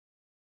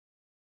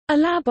A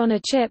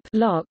lab-on-a-chip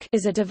 (LOC)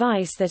 is a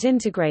device that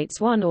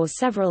integrates one or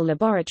several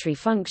laboratory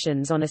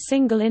functions on a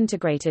single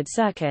integrated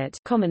circuit,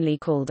 commonly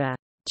called a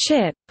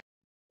chip,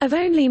 of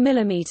only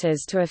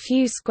millimeters to a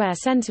few square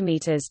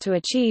centimeters to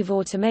achieve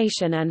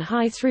automation and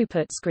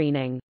high-throughput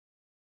screening.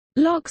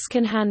 LOCs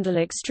can handle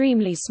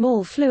extremely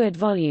small fluid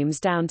volumes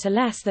down to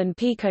less than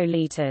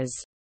picoliters.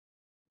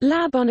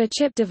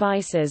 Lab-on-a-chip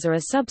devices are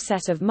a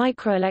subset of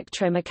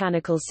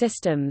microelectromechanical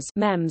systems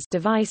 (MEMS)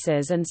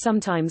 devices and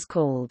sometimes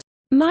called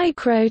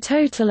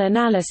micro-total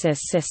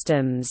analysis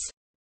systems,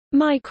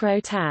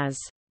 micro-TAS.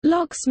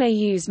 LOCs may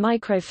use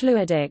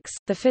microfluidics,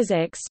 the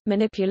physics,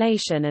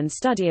 manipulation and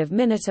study of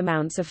minute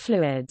amounts of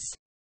fluids.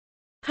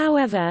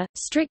 However,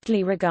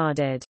 strictly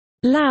regarded,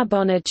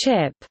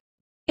 lab-on-a-chip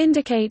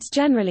indicates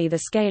generally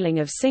the scaling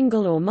of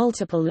single or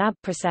multiple lab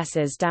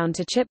processes down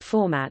to chip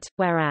format,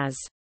 whereas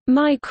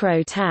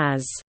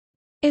micro-TAS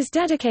is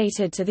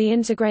dedicated to the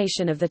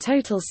integration of the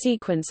total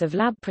sequence of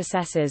lab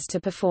processes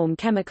to perform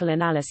chemical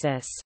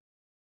analysis.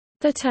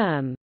 The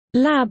term,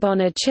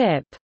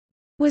 lab-on-a-chip,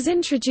 was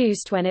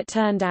introduced when it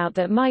turned out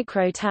that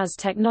micro-TAS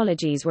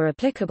technologies were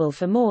applicable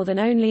for more than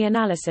only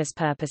analysis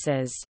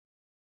purposes.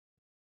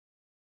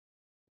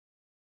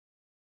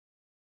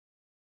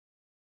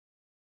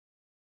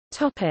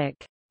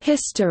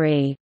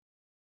 History.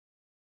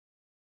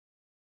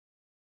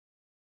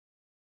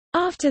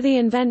 After the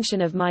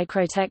invention of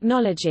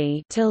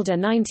microtechnology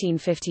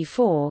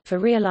 (1954) for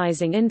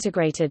realizing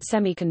integrated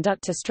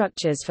semiconductor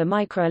structures for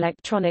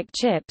microelectronic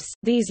chips,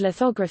 these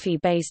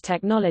lithography-based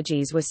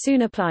technologies were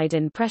soon applied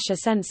in pressure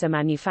sensor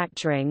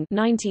manufacturing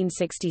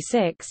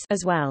 1966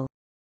 as well.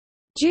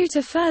 Due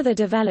to further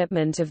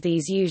development of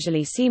these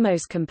usually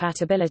CMOS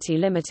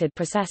compatibility-limited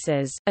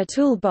processes, a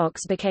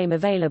toolbox became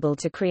available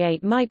to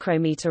create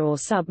micrometer or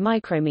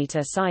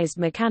sub-micrometer-sized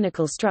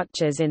mechanical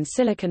structures in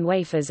silicon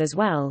wafers as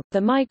well. The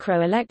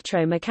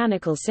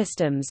micro-electro-mechanical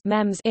systems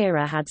 (MEMS)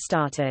 era had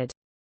started.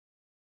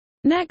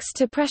 Next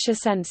to pressure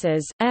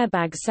sensors,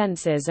 airbag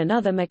sensors and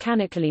other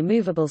mechanically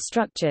movable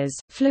structures,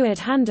 fluid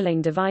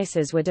handling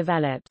devices were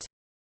developed.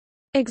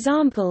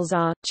 Examples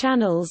are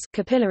channels,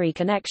 capillary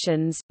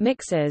connections,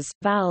 mixers,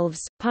 valves,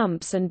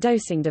 pumps and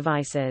dosing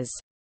devices.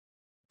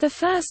 The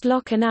first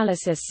lock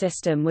analysis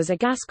system was a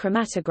gas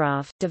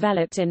chromatograph,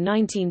 developed in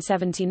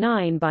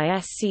 1979 by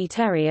S. C.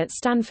 Terry at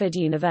Stanford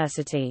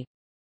University.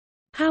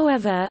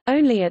 However,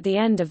 only at the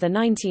end of the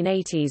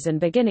 1980s and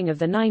beginning of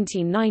the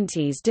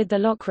 1990s did the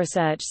lock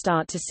research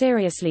start to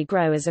seriously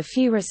grow, as a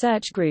few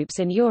research groups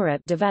in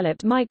Europe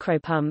developed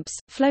micropumps,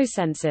 flow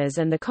sensors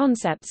and the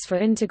concepts for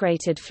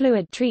integrated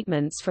fluid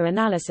treatments for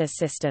analysis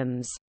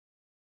systems.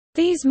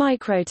 These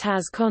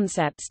micro-TAS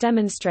concepts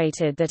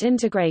demonstrated that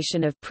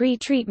integration of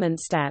pre-treatment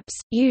steps,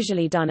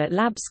 usually done at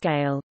lab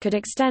scale, could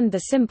extend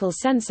the simple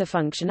sensor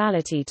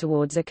functionality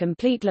towards a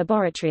complete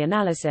laboratory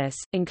analysis,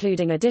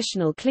 including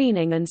additional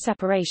cleaning and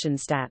separation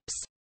steps.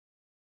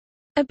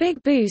 A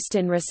big boost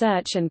in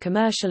research and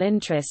commercial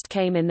interest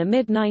came in the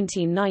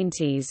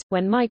mid-1990s,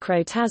 when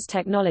micro-TAS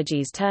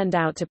technologies turned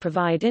out to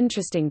provide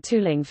interesting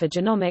tooling for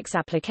genomics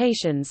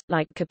applications,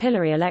 like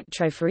capillary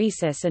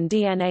electrophoresis and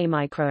DNA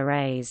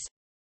microarrays.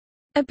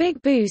 A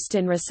big boost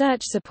in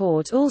research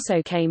support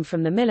also came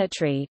from the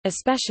military,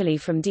 especially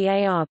from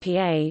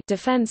DARPA,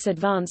 Defense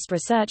Advanced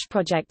Research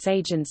Projects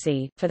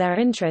Agency, for their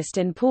interest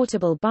in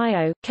portable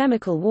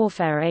bio-chemical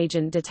warfare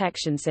agent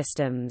detection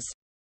systems.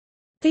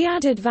 The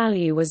added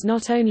value was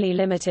not only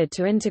limited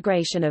to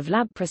integration of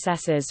lab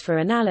processes for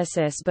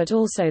analysis but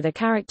also the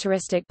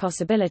characteristic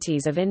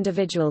possibilities of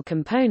individual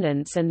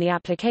components and the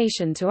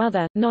application to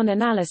other,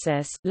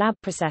 non-analysis, lab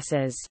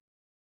processes.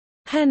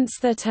 Hence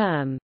the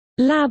term,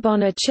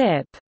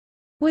 lab-on-a-chip,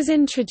 was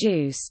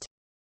introduced.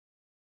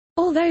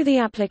 Although the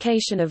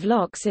application of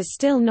LOCs is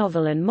still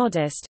novel and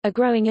modest, a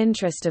growing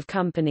interest of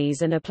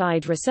companies and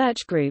applied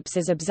research groups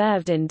is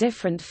observed in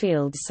different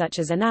fields such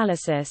as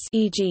analysis,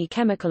 e.g.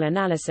 chemical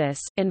analysis,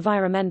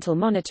 environmental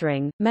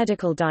monitoring,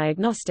 medical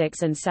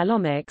diagnostics and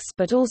cellomics,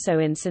 but also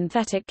in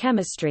synthetic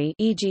chemistry,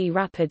 e.g.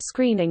 rapid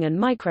screening and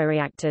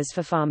microreactors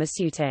for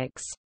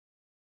pharmaceutics.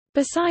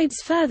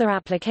 Besides further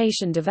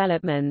application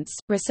developments,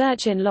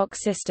 research in lock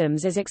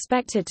systems is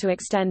expected to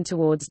extend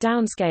towards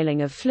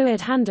downscaling of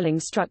fluid handling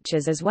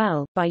structures as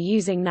well, by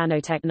using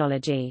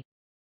nanotechnology.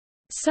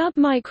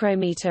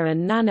 Sub-micrometer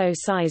and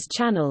nano-sized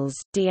channels,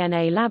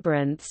 DNA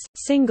labyrinths,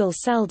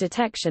 single-cell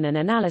detection and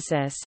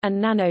analysis, and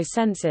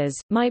nano-sensors,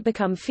 might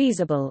become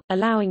feasible,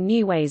 allowing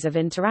new ways of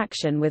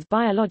interaction with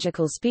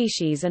biological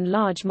species and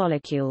large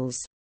molecules.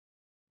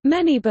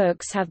 Many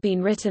books have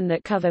been written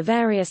that cover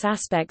various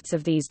aspects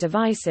of these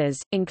devices,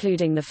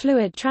 including the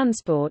fluid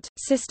transport,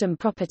 system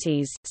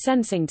properties,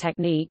 sensing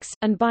techniques,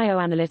 and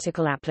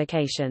bioanalytical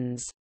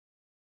applications.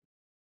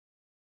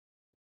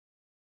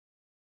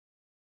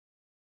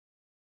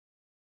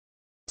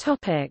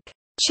 Topic: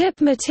 Chip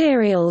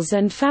materials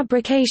and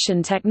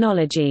fabrication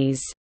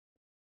technologies.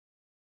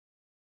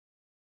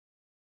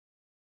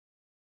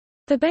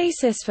 The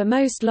basis for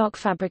most lock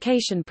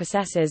fabrication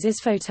processes is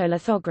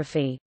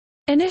photolithography.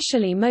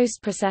 Initially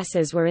most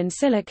processors were in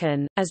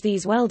silicon, as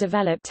these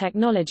well-developed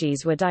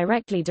technologies were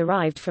directly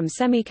derived from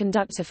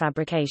semiconductor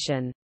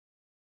fabrication.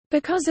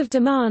 Because of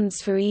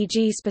demands for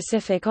e.g.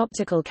 specific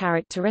optical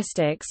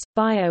characteristics,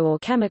 bio or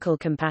chemical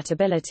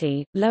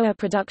compatibility, lower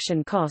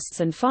production costs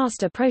and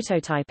faster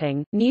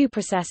prototyping, new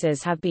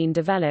processors have been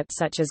developed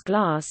such as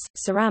glass,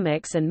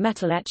 ceramics and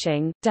metal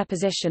etching,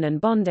 deposition and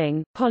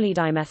bonding,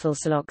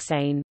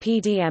 polydimethylsiloxane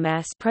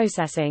 (PDMS)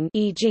 processing,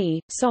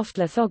 e.g., soft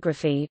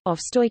lithography,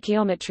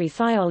 off-stoichiometry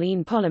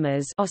thiolene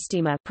polymers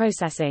 (OSTEMA)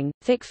 processing,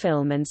 thick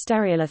film and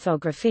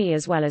stereolithography,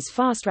 as well as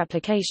fast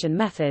replication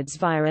methods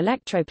via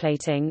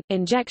electroplating,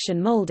 injection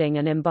molding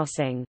and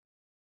embossing.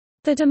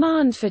 The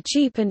demand for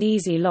cheap and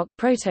easy lock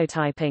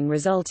prototyping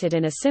resulted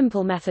in a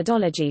simple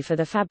methodology for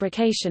the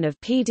fabrication of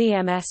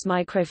PDMS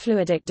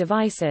microfluidic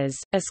devices,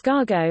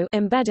 escargot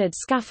embedded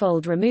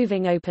scaffold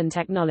removing open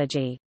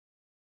technology.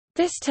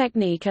 This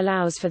technique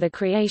allows for the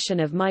creation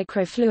of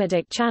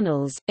microfluidic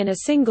channels, in a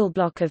single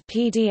block of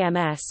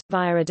PDMS,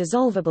 via a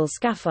dissolvable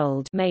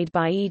scaffold made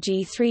by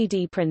e.g.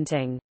 3D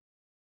printing.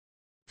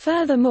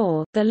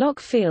 Furthermore, the lock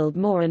field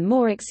more and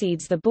more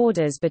exceeds the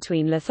borders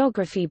between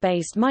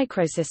lithography-based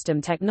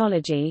microsystem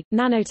technology,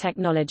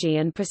 nanotechnology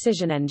and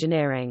precision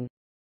engineering.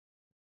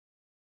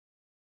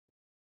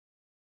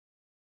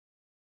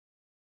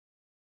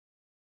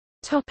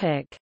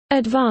 Topic: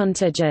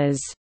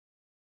 Advantages.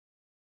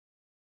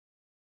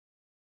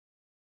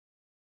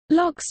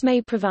 Locks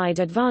may provide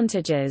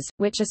advantages,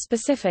 which are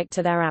specific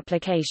to their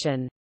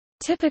application.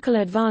 Typical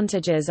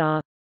advantages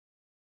are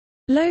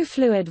low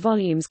fluid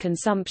volumes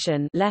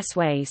consumption, less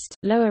waste,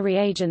 lower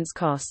reagents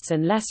costs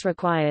and less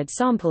required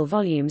sample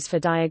volumes for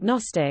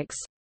diagnostics.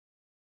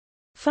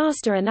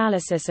 Faster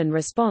analysis and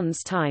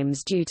response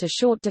times due to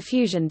short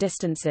diffusion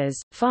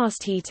distances,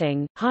 fast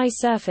heating, high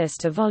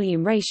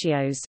surface-to-volume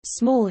ratios,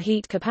 small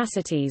heat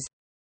capacities.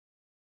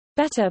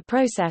 Better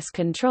process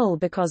control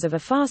because of a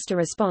faster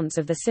response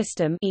of the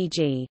system,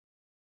 e.g.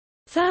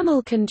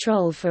 thermal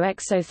control for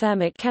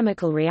exothermic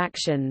chemical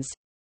reactions.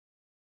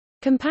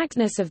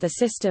 Compactness of the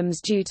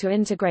systems due to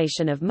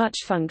integration of much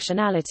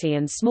functionality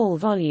and small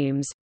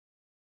volumes.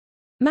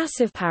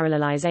 Massive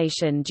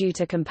parallelization due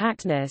to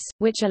compactness,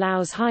 which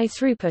allows high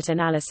throughput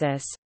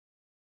analysis.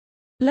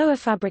 Lower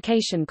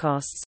fabrication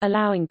costs,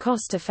 allowing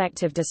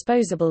cost-effective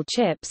disposable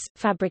chips,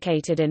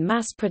 fabricated in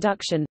mass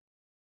production.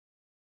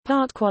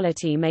 Part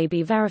quality may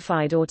be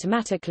verified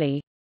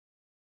automatically.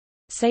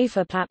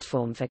 Safer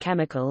platform for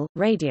chemical,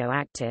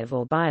 radioactive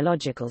or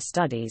biological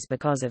studies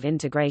because of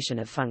integration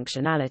of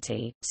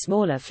functionality,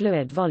 smaller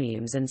fluid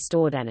volumes and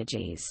stored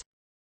energies.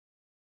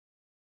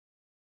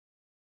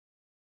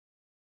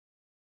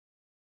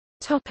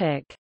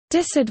 Topic: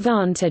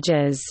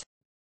 Disadvantages.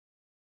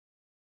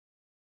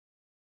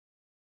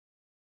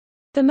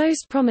 The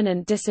most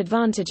prominent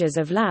disadvantages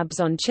of labs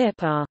on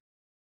chip are: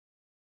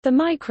 the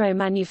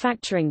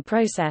micro-manufacturing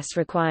process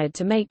required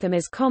to make them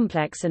is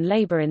complex and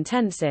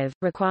labor-intensive,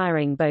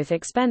 requiring both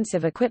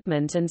expensive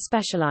equipment and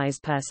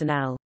specialized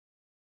personnel.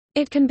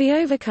 It can be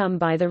overcome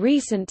by the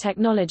recent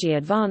technology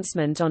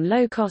advancement on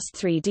low-cost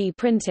 3D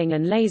printing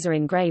and laser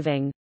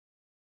engraving.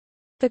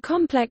 The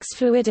complex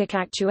fluidic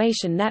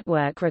actuation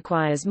network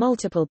requires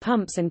multiple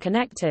pumps and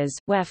connectors,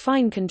 where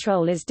fine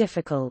control is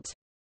difficult.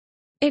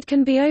 It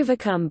can be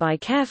overcome by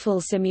careful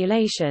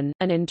simulation,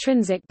 an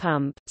intrinsic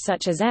pump,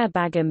 such as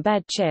airbag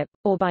embed chip,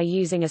 or by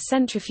using a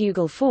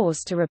centrifugal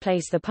force to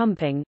replace the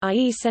pumping,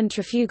 i.e.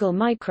 centrifugal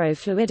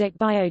microfluidic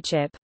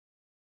biochip.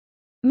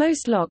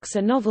 Most locks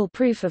are novel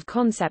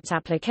proof-of-concept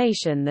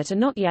application that are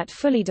not yet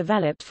fully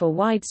developed for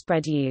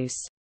widespread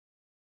use.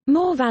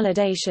 More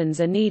validations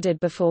are needed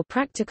before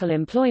practical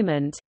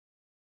employment.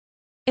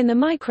 In the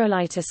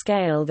microliter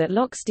scale that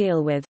locks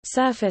deal with,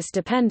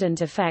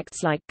 surface-dependent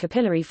effects like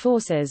capillary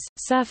forces,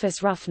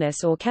 surface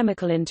roughness or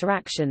chemical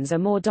interactions are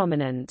more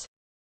dominant.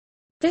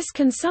 This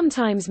can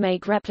sometimes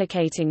make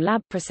replicating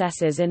lab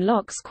processes in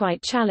locks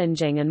quite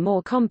challenging and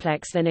more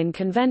complex than in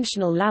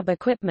conventional lab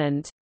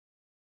equipment.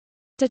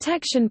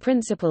 Detection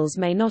principles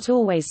may not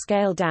always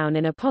scale down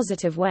in a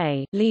positive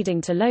way,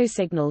 leading to low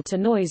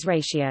signal-to-noise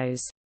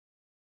ratios.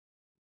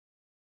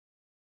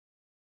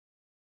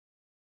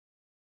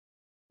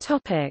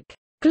 Topic: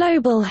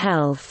 Global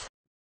health.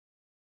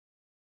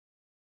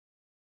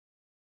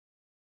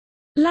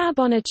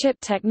 Lab-on-a-chip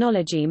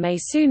technology may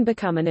soon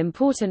become an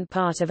important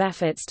part of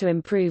efforts to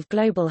improve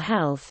global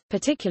health,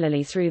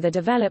 particularly through the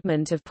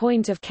development of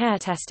point-of-care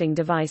testing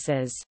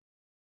devices.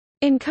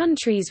 In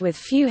countries with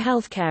few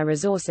healthcare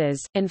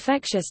resources,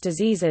 infectious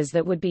diseases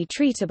that would be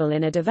treatable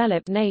in a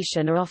developed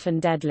nation are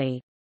often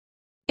deadly.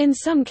 In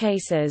some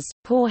cases,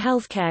 poor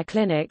healthcare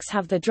clinics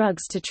have the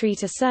drugs to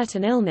treat a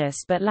certain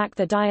illness but lack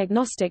the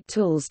diagnostic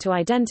tools to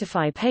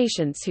identify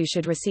patients who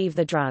should receive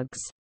the drugs.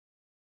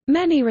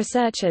 Many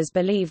researchers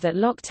believe that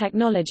lock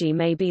technology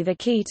may be the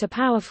key to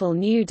powerful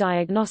new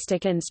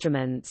diagnostic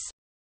instruments.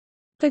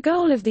 The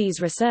goal of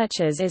these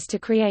researchers is to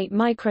create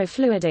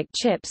microfluidic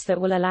chips that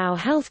will allow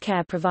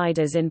healthcare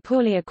providers in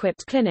poorly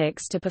equipped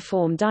clinics to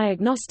perform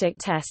diagnostic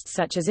tests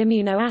such as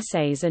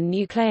immunoassays and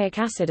nucleic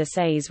acid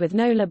assays with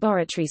no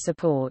laboratory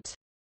support.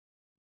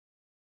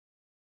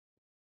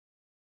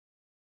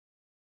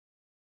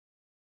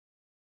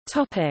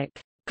 Topic: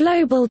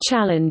 Global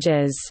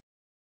challenges.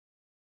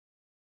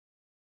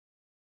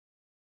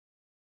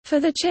 For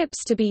the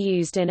chips to be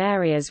used in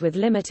areas with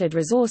limited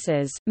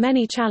resources,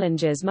 many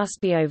challenges must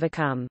be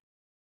overcome.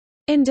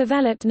 In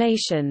developed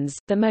nations,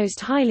 the most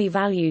highly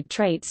valued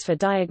traits for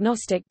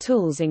diagnostic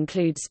tools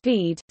include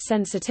speed,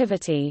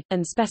 sensitivity,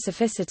 and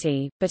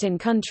specificity, but in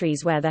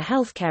countries where the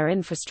healthcare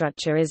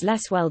infrastructure is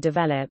less well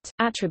developed,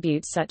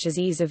 attributes such as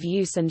ease of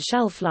use and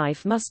shelf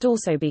life must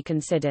also be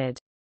considered.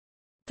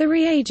 The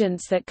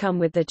reagents that come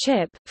with the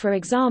chip, for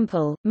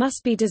example,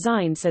 must be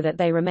designed so that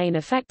they remain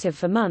effective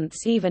for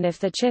months even if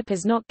the chip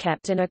is not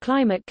kept in a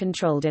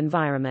climate-controlled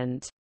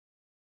environment.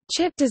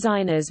 Chip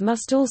designers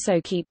must also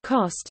keep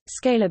cost,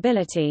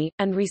 scalability,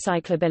 and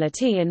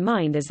recyclability in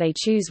mind as they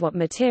choose what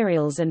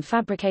materials and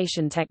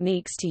fabrication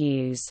techniques to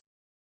use.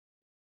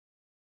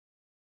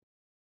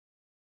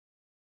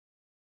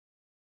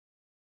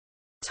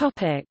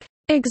 Topic: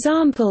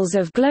 Examples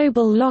of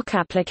global lock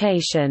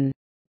application.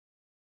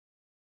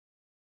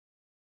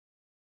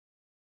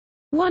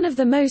 One of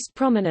the most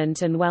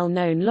prominent and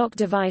well-known lock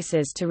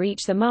devices to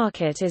reach the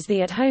market is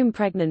the at-home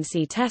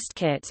pregnancy test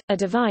kit, a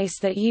device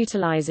that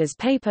utilizes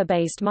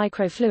paper-based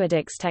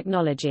microfluidics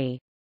technology.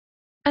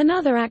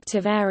 Another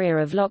active area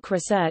of lock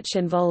research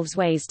involves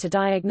ways to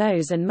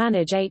diagnose and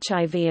manage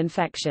HIV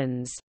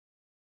infections.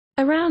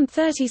 Around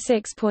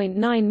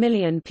 36.9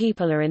 million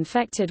people are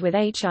infected with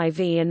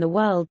HIV in the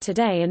world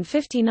today, and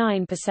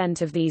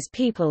 59% of these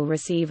people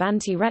receive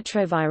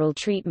antiretroviral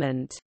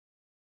treatment.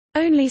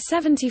 Only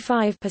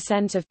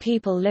 75% of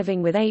people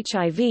living with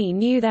HIV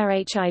knew their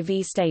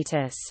HIV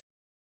status.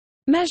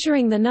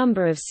 Measuring the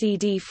number of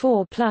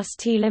CD4+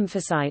 T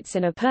lymphocytes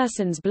in a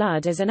person's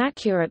blood is an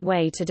accurate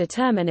way to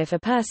determine if a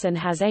person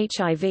has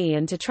HIV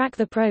and to track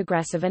the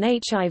progress of an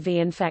HIV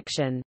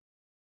infection.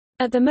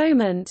 At the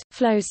moment,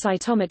 flow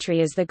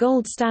cytometry is the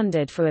gold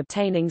standard for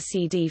obtaining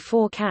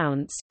CD4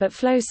 counts, but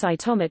flow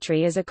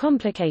cytometry is a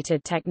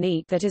complicated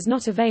technique that is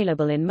not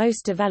available in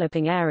most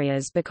developing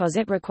areas because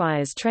it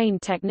requires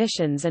trained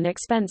technicians and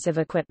expensive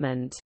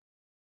equipment.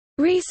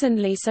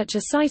 Recently, such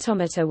a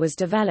cytometer was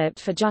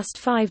developed for just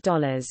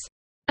 $5.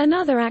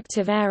 Another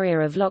active area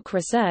of lock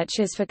research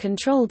is for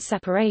controlled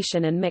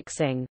separation and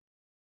mixing.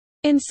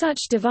 In such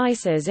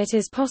devices, it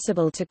is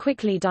possible to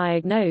quickly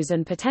diagnose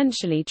and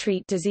potentially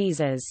treat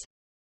diseases.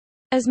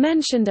 As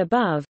mentioned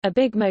above, a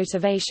big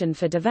motivation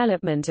for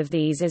development of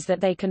these is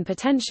that they can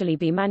potentially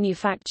be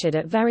manufactured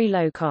at very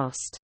low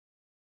cost.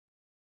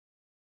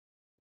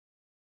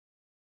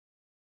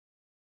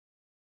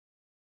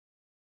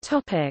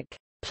 Topic: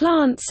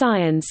 Plant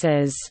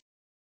sciences.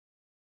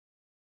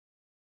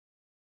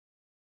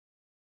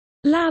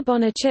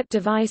 Lab-on-a-chip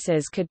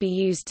devices could be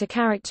used to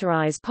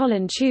characterize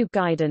pollen tube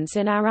guidance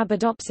in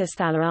Arabidopsis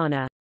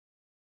thaliana.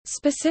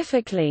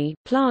 Specifically,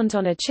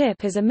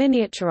 plant-on-a-chip is a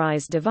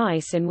miniaturized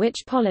device in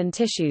which pollen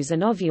tissues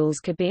and ovules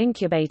could be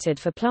incubated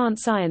for plant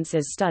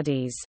sciences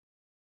studies.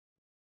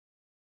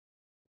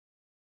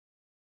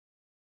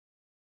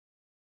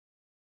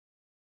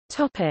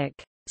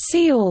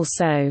 See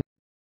also: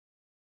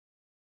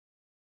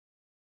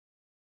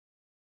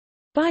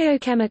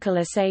 Biochemical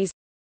assays,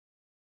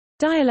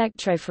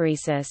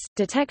 dielectrophoresis,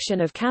 detection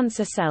of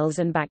cancer cells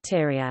and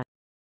bacteria.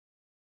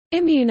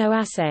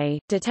 Immunoassay,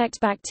 detect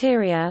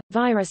bacteria,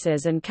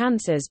 viruses and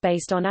cancers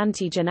based on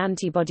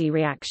antigen-antibody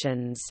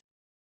reactions.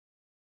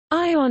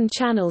 Ion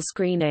channel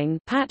screening,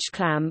 patch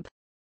clamp.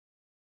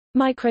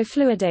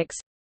 Microfluidics.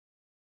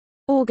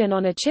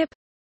 Organ-on-a-chip.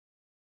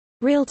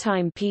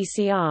 Real-time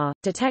PCR,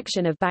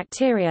 detection of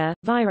bacteria,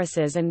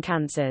 viruses and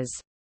cancers.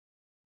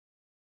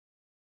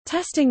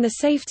 Testing the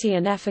safety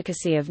and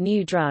efficacy of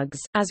new drugs,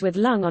 as with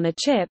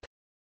lung-on-a-chip.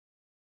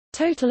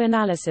 Total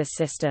analysis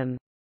system.